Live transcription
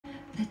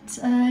the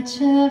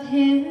touch of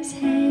his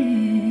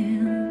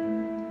hand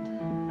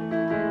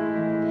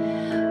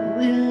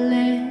will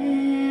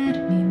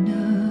let me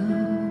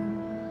know.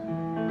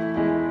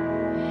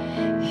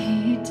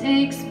 He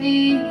takes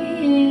me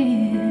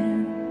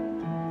in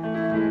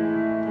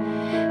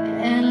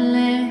and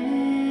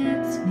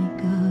lets me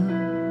go.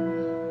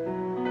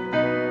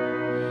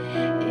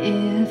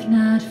 If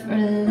not for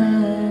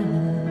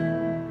love,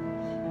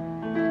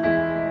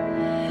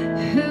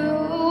 who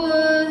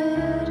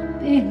would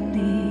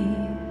believe?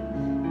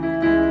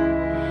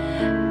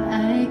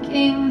 Thy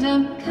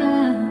kingdom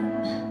come,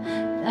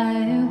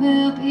 thy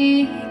will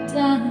be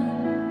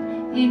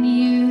done in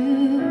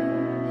you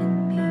and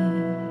me.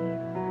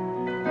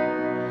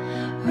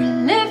 We're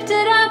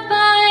lifted up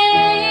by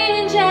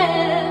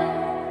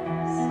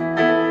angels,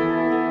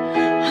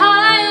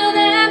 higher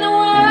than the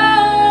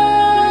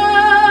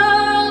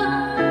world,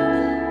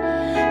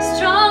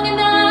 strong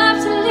enough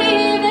to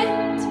leave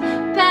it,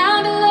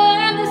 bound to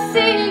learn the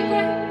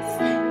secrets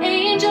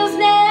angels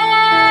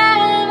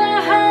never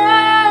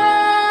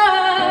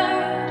heard.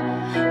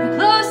 We're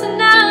close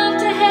enough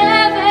to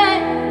heaven,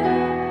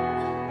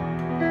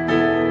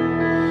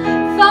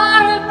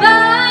 far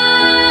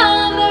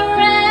above the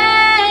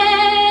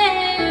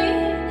rain.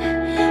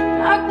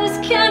 Darkness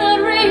cannot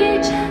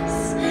reach us,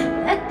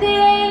 let the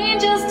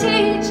angels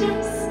teach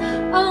us.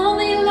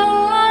 Only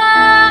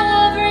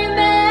love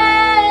remains.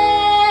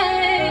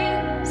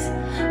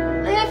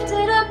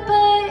 Lifted up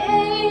by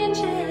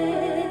angels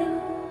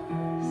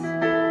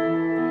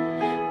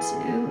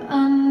to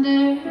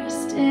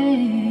understand,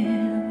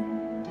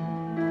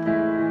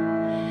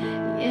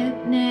 yet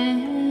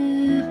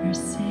never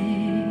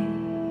say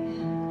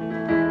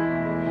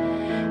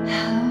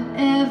how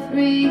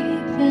every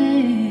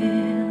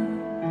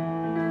plan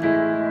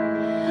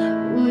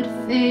would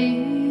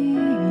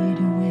fade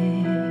away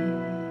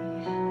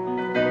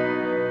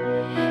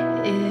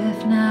if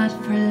not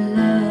for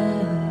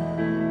love.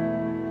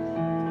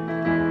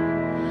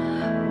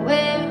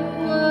 Where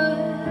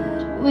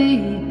would we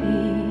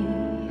be?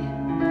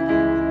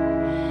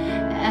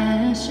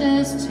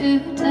 Ashes to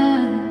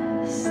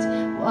dust,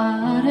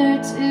 water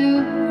to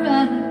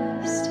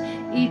rust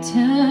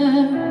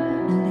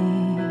eternally.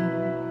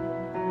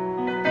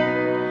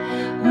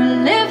 We're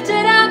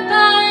lifted up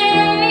by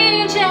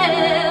angels,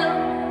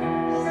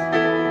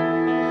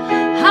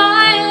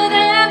 higher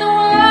than the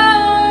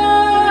world,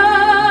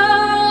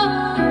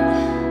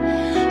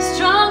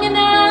 strong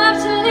enough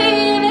to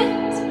leave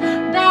it,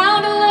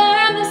 bound to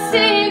learn the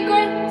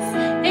secrets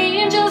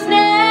angels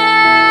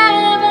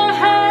never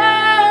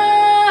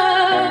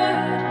heard.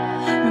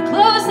 We're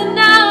close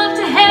enough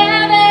to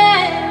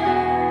heaven,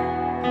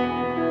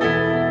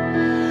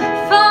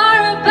 far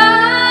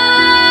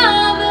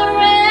above the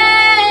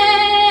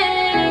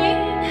rain.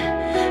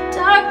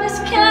 Darkness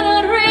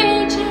cannot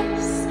reach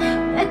us,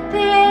 let the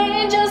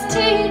angels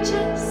teach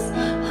us.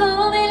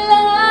 Only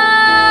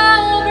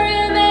love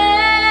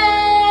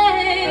remains.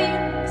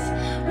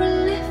 We're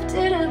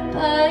lifted up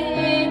by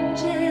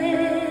angels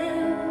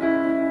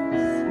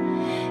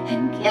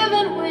and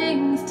given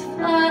wings to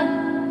fly.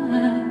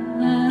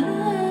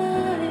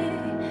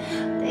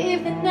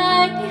 Leave the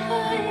night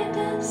behind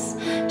us,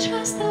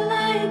 trust the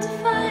light to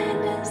find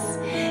us,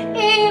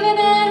 even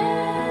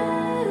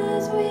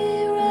as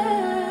we rise.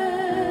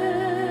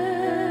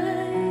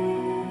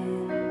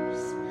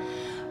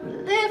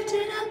 We're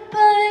lifted up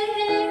by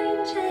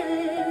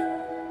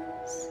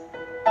angels,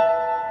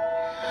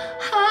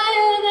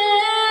 higher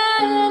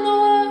than the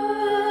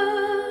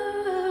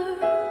world,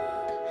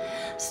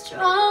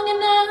 strong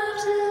enough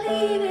to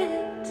leave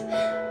it,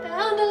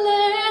 bound to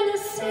learn the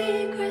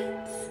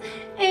secrets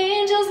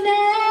angels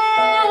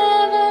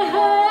never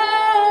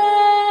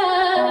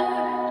heard.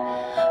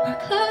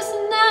 We're close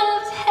enough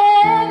to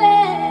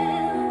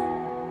heaven,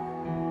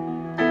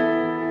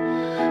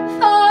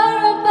 far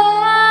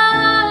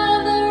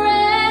above the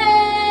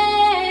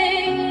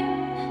rain.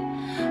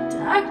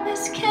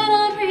 Darkness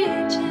cannot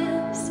reach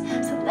us,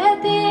 so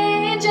let the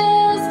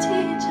angels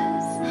teach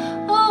us.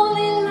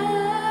 Only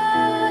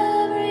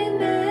love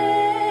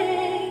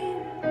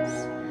remains.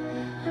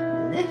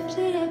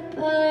 Lifted up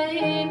by